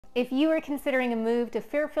If you are considering a move to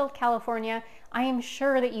Fairfield, California, I am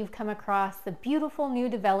sure that you've come across the beautiful new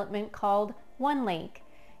development called One Lake.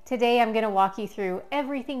 Today I'm going to walk you through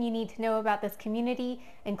everything you need to know about this community,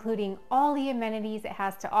 including all the amenities it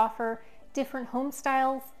has to offer, different home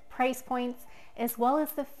styles, price points, as well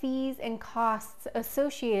as the fees and costs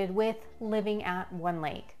associated with living at One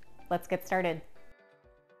Lake. Let's get started.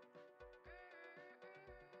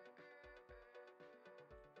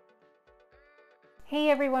 Hey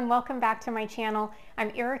everyone, welcome back to my channel.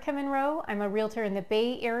 I'm Erica Monroe. I'm a realtor in the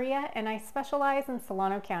Bay Area and I specialize in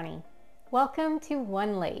Solano County. Welcome to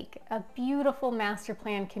One Lake, a beautiful master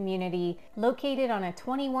plan community located on a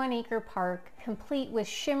 21-acre park, complete with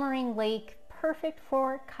shimmering lake, perfect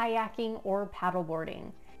for kayaking or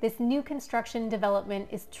paddleboarding. This new construction development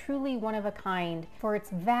is truly one of a kind for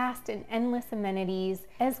its vast and endless amenities,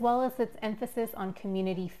 as well as its emphasis on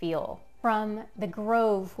community feel. From the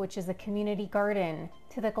Grove, which is a community garden,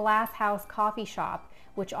 to the Glass House coffee shop,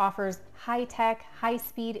 which offers high-tech,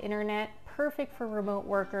 high-speed internet, perfect for remote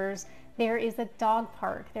workers. There is a dog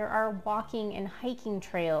park. There are walking and hiking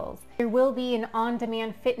trails. There will be an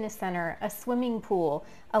on-demand fitness center, a swimming pool,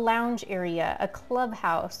 a lounge area, a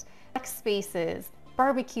clubhouse, flex spaces,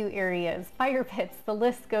 barbecue areas, fire pits, the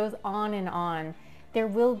list goes on and on. There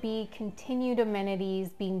will be continued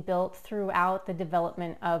amenities being built throughout the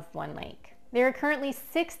development of One Lake. There are currently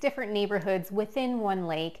 6 different neighborhoods within One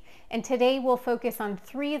Lake, and today we'll focus on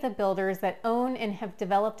 3 of the builders that own and have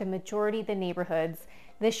developed a majority of the neighborhoods.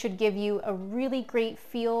 This should give you a really great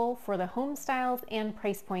feel for the home styles and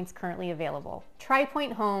price points currently available.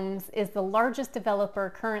 Pointe Homes is the largest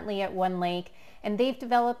developer currently at One Lake, and they've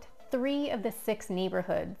developed 3 of the 6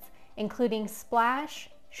 neighborhoods, including Splash,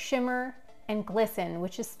 Shimmer, and Glisten,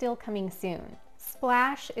 which is still coming soon.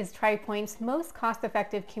 Splash is Tri-Pointe's most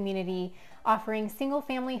cost-effective community, offering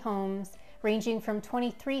single-family homes ranging from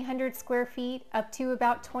 2,300 square feet up to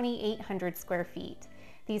about 2,800 square feet.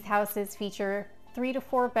 These houses feature 3 to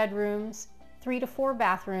 4 bedrooms, 3 to 4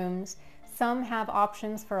 bathrooms. Some have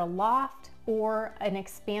options for a loft or an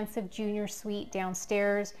expansive junior suite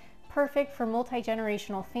downstairs, perfect for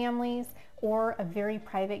multi-generational families or a very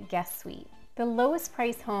private guest suite. The lowest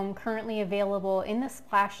price home currently available in the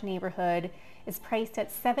Splash neighborhood is priced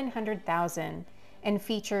at $700,000 and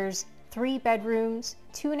features 3 bedrooms,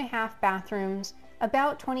 2.5 bathrooms,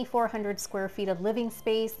 about 2,400 square feet of living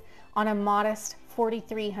space on a modest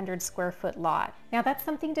 4,300 square foot lot. Now that's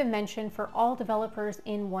something to mention for all developers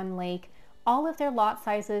in One Lake. All of their lot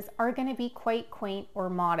sizes are going to be quite quaint or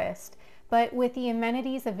modest. But with the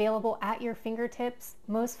amenities available at your fingertips,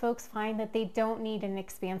 most folks find that they don't need an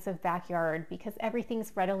expansive backyard because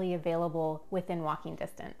everything's readily available within walking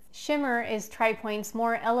distance. Shimmer is Tri-Pointe's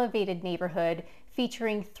more elevated neighborhood,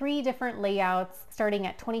 featuring 3 different layouts starting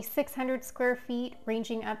at 2,600 square feet,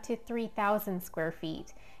 ranging up to 3,000 square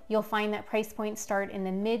feet. You'll find that price points start in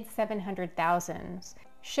the mid 700,000s.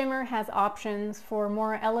 Shimmer has options for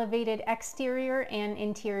more elevated exterior and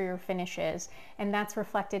interior finishes, and that's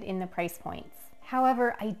reflected in the price points.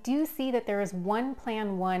 However, I do see that there is one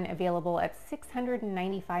Plan 1 available at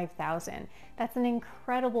 $695,000. That's an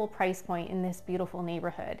incredible price point in this beautiful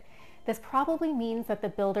neighborhood. This probably means that the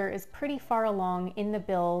builder is pretty far along in the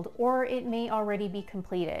build, or it may already be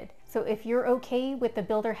completed. So if you're okay with the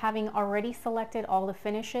builder having already selected all the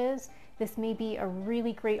finishes, this may be a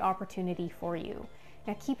really great opportunity for you.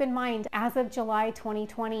 Now keep in mind, as of July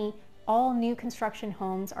 2020, all new construction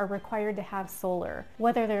homes are required to have solar,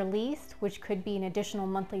 whether they're leased, which could be an additional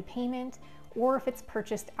monthly payment, or if it's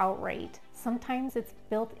purchased outright. Sometimes it's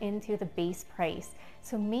built into the base price,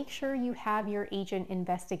 so make sure you have your agent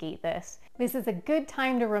investigate this. This is a good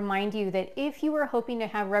time to remind you that if you are hoping to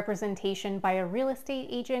have representation by a real estate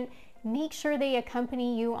agent, make sure they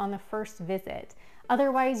accompany you on the first visit.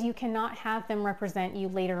 Otherwise, you cannot have them represent you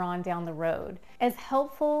later on down the road. As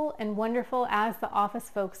helpful and wonderful as the office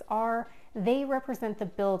folks are, they represent the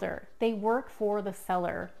builder. They work for the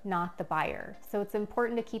seller, not the buyer. So it's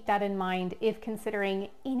important to keep that in mind if considering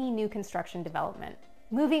any new construction development.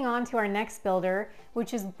 Moving on to our next builder,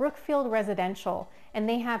 which is BrookField Residential, and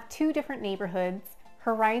they have 2 different neighborhoods,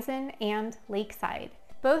 Horizon and Lakeside.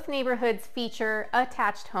 Both neighborhoods feature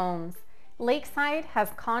attached homes. Lakeside has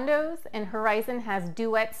condos and Horizon has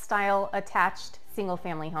duet-style attached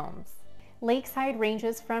single-family homes. Lakeside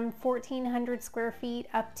ranges from 1,400 square feet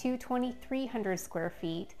up to 2,300 square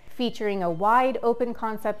feet, featuring a wide open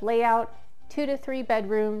concept layout, 2 to 3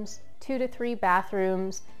 bedrooms, 2 to 3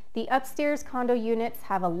 bathrooms. The upstairs condo units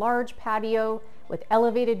have a large patio with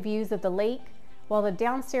elevated views of the lake, while the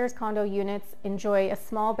downstairs condo units enjoy a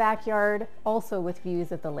small backyard, also with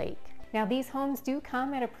views of the lake. Now these homes do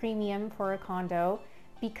come at a premium for a condo.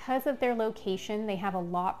 Because of their location, they have a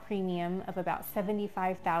lot premium of about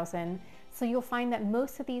 $75,000. So you'll find that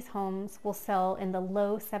most of these homes will sell in the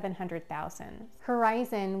low 700,000.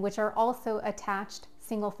 Horizon, which are also attached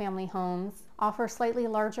single-family homes, offer slightly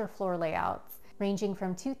larger floor layouts, ranging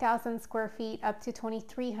from 2,000 square feet up to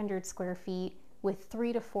 2,300 square feet with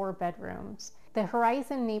 3 to 4 bedrooms. The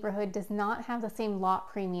Horizon neighborhood does not have the same lot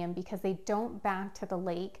premium because they don't back to the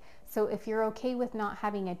lake. So if you're okay with not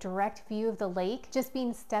having a direct view of the lake, just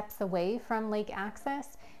being steps away from lake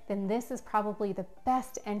access, then this is probably the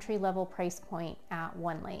best entry-level price point at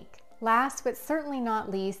One Lake. Last but certainly not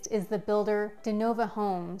least is the builder DeNova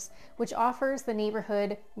Homes, which offers the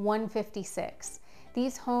neighborhood 156.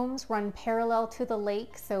 These homes run parallel to the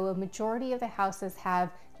lake, so a majority of the houses have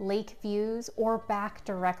lake views or back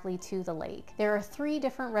directly to the lake. There are 3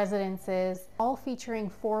 different residences, all featuring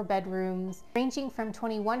 4 bedrooms, ranging from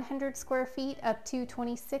 2,100 square feet up to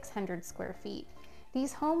 2,600 square feet.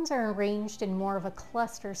 These homes are arranged in more of a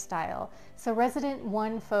cluster style, so resident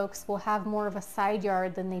 1 folks will have more of a side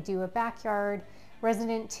yard than they do a backyard.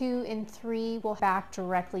 Resident 2 and 3 will back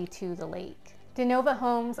directly to the lake. DeNova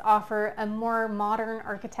Homes offer a more modern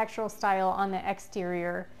architectural style on the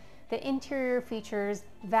exterior. The interior features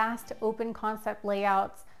vast open concept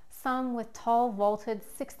layouts, some with tall vaulted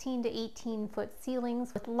 16 to 18 foot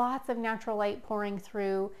ceilings with lots of natural light pouring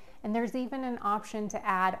through, and there's even an option to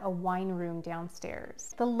add a wine room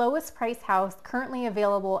downstairs. The lowest price house currently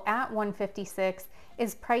available at 156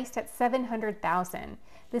 is priced at $700,000.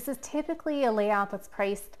 This is typically a layout that's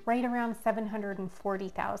priced right around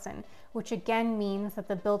 $740,000, which again means that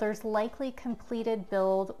the builder's likely completed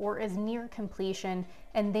build or is near completion,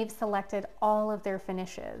 and they've selected all of their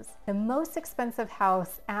finishes. The most expensive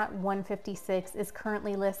house at 156 is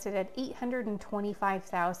currently listed at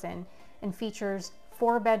 $825,000 and features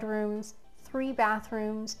 4 bedrooms, 3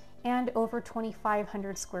 bathrooms, and over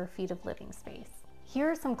 2,500 square feet of living space. Here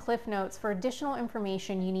are some cliff notes for additional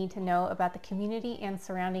information you need to know about the community and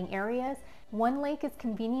surrounding areas. One Lake is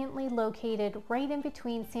conveniently located right in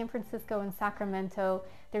between San Francisco and Sacramento.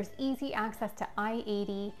 There's easy access to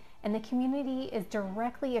I-80, and the community is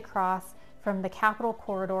directly across from the Capitol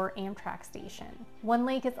Corridor Amtrak station. One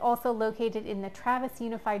Lake is also located in the Travis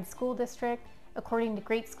Unified School District. According to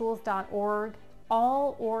greatschools.org,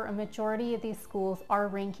 all or a majority of these schools are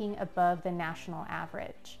ranking above the national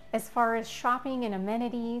average. As far as shopping and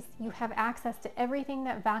amenities, you have access to everything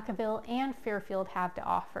that Vacaville and Fairfield have to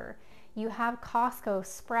offer. You have Costco,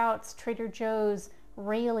 Sprouts, Trader Joe's,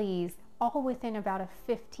 Raley's, all within about a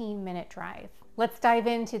 15-minute drive. Let's dive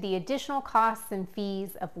into the additional costs and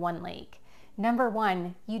fees of One Lake. Number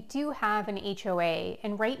 1, you do have an HOA,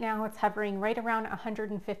 and right now it's hovering right around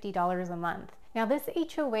 $150 a month. Now this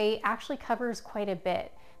HOA actually covers quite a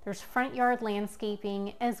bit. There's front yard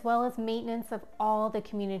landscaping as well as maintenance of all the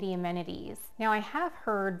community amenities. Now I have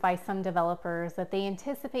heard by some developers that they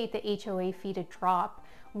anticipate the HOA fee to drop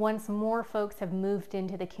once more folks have moved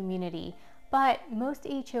into the community, but most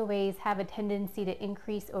HOAs have a tendency to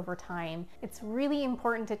increase over time. It's really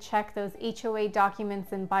important to check those HOA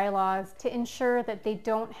documents and bylaws to ensure that they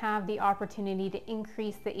don't have the opportunity to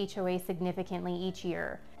increase the HOA significantly each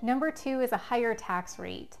year. Number 2 is a higher tax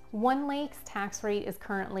rate. One Lake's tax rate is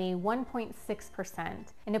currently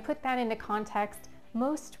 1.6%, and to put that into context,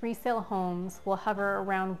 most resale homes will hover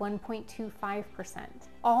around 1.25%.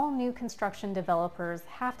 All new construction developers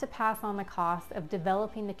have to pass on the cost of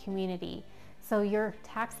developing the community, so your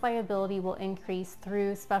tax liability will increase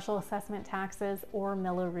through special assessment taxes or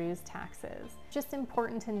Mello-Roos taxes. Just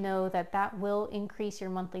important to know that that will increase your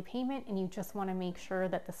monthly payment, and you just want to make sure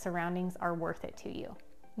that the surroundings are worth it to you.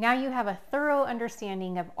 Now you have a thorough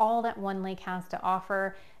understanding of all that One Lake has to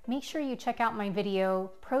offer. Make sure you check out my video,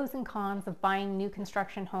 Pros and Cons of Buying New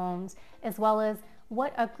Construction Homes, as well as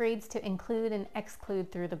what upgrades to include and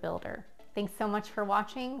exclude through the builder. Thanks so much for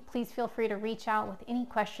watching. Please feel free to reach out with any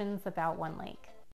questions about One Lake.